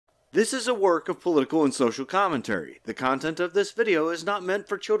This is a work of political and social commentary. The content of this video is not meant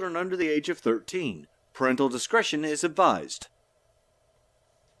for children under the age of 13. Parental discretion is advised.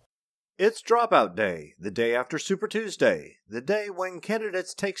 It's Dropout Day, the day after Super Tuesday, the day when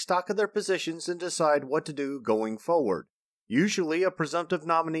candidates take stock of their positions and decide what to do going forward. Usually, a presumptive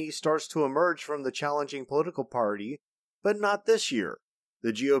nominee starts to emerge from the challenging political party, but not this year.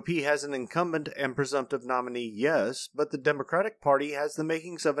 The GOP has an incumbent and presumptive nominee, yes, but the Democratic Party has the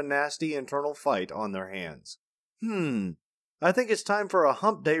makings of a nasty internal fight on their hands. I think it's time for a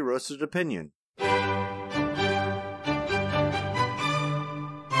Hump Day roasted opinion.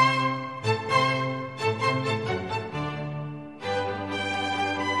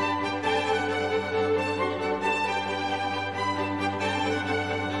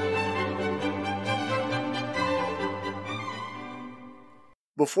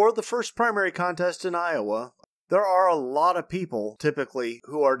 Before the first primary contest in Iowa, there are a lot of people, typically,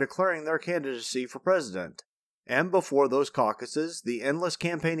 who are declaring their candidacy for president. And before those caucuses, the endless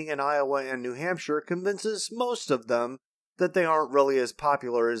campaigning in Iowa and New Hampshire convinces most of them that they aren't really as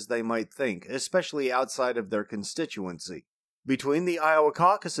popular as they might think, especially outside of their constituency. Between the Iowa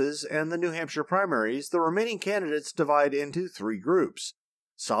caucuses and the New Hampshire primaries, the remaining candidates divide into three groups: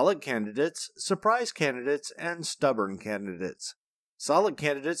 solid candidates, surprise candidates, and stubborn candidates. Solid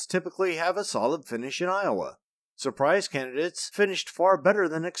candidates typically have a solid finish in Iowa. Surprise candidates finished far better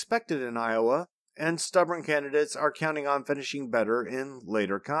than expected in Iowa, and stubborn candidates are counting on finishing better in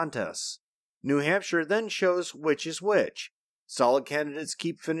later contests. New Hampshire then shows which is which. Solid candidates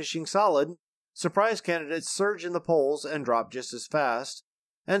keep finishing solid, surprise candidates surge in the polls and drop just as fast,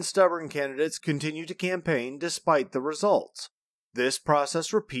 and stubborn candidates continue to campaign despite the results. This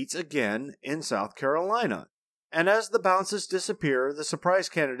process repeats again in South Carolina. And as the bounces disappear, the surprise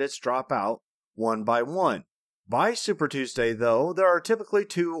candidates drop out one by one. By Super Tuesday, though, there are typically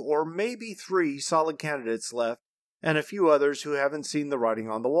 2 or maybe 3 solid candidates left, and a few others who haven't seen the writing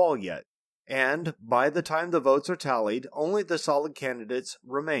on the wall yet. And by the time the votes are tallied, only the solid candidates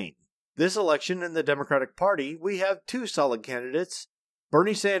remain. This election in the Democratic Party, we have 2 solid candidates.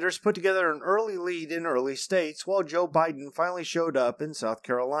 Bernie Sanders put together an early lead in early states, while Joe Biden finally showed up in South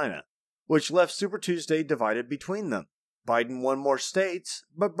Carolina, which left Super Tuesday divided between them. Biden won more states,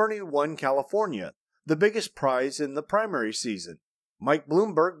 but Bernie won California, the biggest prize in the primary season. Mike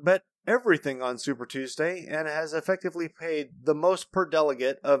Bloomberg bet everything on Super Tuesday and has effectively paid the most per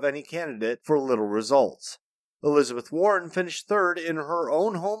delegate of any candidate for little results. Elizabeth Warren finished third in her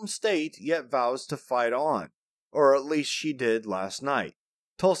own home state, yet vows to fight on, or at least she did last night.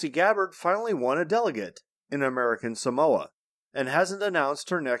 Tulsi Gabbard finally won a delegate in American Samoa, and hasn't announced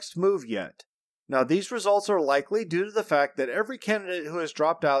her next move yet. Now, these results are likely due to the fact that every candidate who has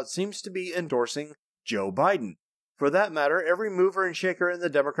dropped out seems to be endorsing Joe Biden. For that matter, every mover and shaker in the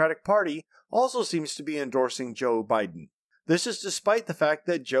Democratic Party also seems to be endorsing Joe Biden. This is despite the fact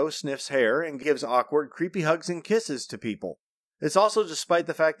that Joe sniffs hair and gives awkward, creepy hugs and kisses to people. It's also despite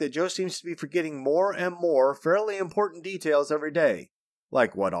the fact that Joe seems to be forgetting more and more fairly important details every day,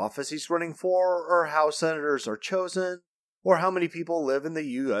 like what office he's running for, or how senators are chosen, or how many people live in the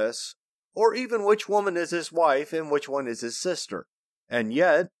U.S., or even which woman is his wife and which one is his sister. And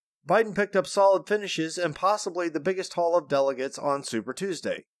yet, Biden picked up solid finishes and possibly the biggest haul of delegates on Super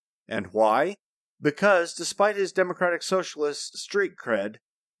Tuesday. And why? Because, despite his Democratic Socialist street cred,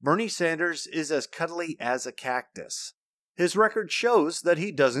 Bernie Sanders is as cuddly as a cactus. His record shows that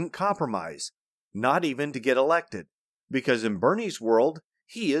he doesn't compromise, not even to get elected, because in Bernie's world,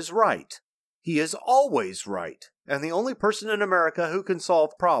 he is right. He is always right, and the only person in America who can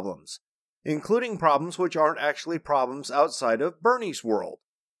solve problems, including problems which aren't actually problems outside of Bernie's world.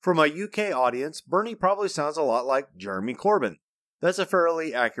 For my UK audience, Bernie probably sounds a lot like Jeremy Corbyn. That's a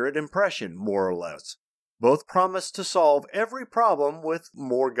fairly accurate impression, more or less. Both promise to solve every problem with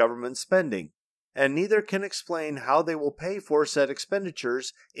more government spending, and neither can explain how they will pay for said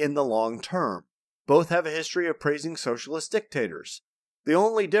expenditures in the long term. Both have a history of praising socialist dictators. The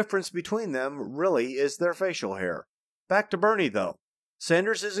only difference between them, really, is their facial hair. Back to Bernie, though.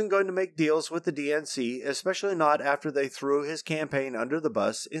 Sanders isn't going to make deals with the DNC, especially not after they threw his campaign under the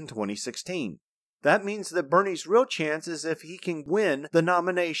bus in 2016. That means that Bernie's real chance is if he can win the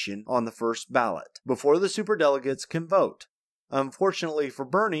nomination on the first ballot, before the superdelegates can vote. Unfortunately for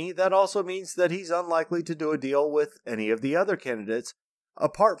Bernie, that also means that he's unlikely to do a deal with any of the other candidates,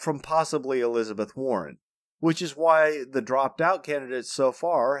 apart from possibly Elizabeth Warren, which is why the dropped-out candidates so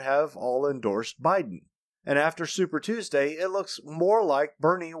far have all endorsed Biden. And after Super Tuesday, it looks more like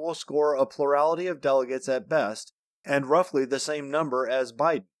Bernie will score a plurality of delegates at best, and roughly the same number as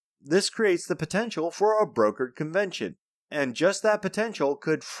Biden. This creates the potential for a brokered convention, and just that potential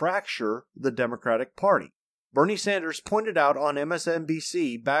could fracture the Democratic Party. Bernie Sanders pointed out on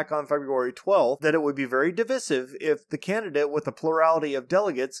MSNBC back on February 12th that it would be very divisive if the candidate with a plurality of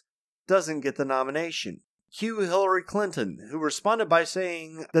delegates doesn't get the nomination. Cue Hillary Clinton, who responded by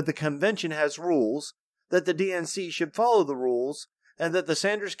saying that the convention has rules, that the DNC should follow the rules, and that the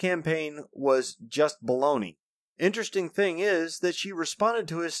Sanders campaign was just baloney. Interesting thing is that she responded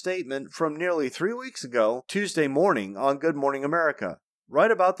to his statement from nearly 3 weeks ago, Tuesday morning on Good Morning America,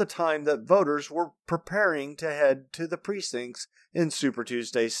 right about the time that voters were preparing to head to the precincts in Super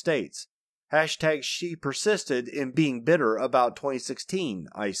Tuesday states. Hashtag she persisted in being bitter about 2016,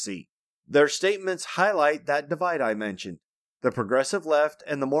 I see. Their statements highlight that divide I mentioned. The progressive left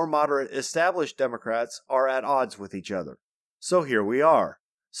and the more moderate established Democrats are at odds with each other. So here we are.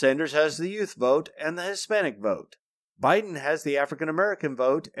 Sanders has the youth vote and the Hispanic vote. Biden has the African American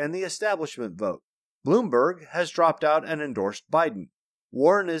vote and the establishment vote. Bloomberg has dropped out and endorsed Biden.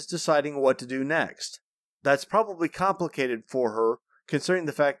 Warren is deciding what to do next. That's probably complicated for her, considering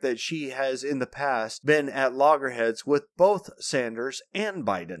the fact that she has in the past been at loggerheads with both Sanders and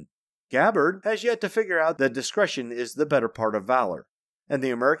Biden. Gabbard has yet to figure out that discretion is the better part of valor, and the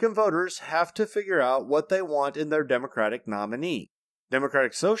American voters have to figure out what they want in their Democratic nominee.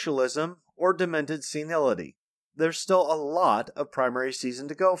 Democratic socialism or demented senility. There's still a lot of primary season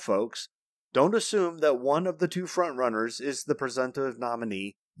to go, folks. Don't assume that one of the two frontrunners is the presumptive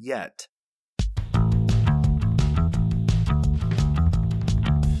nominee yet.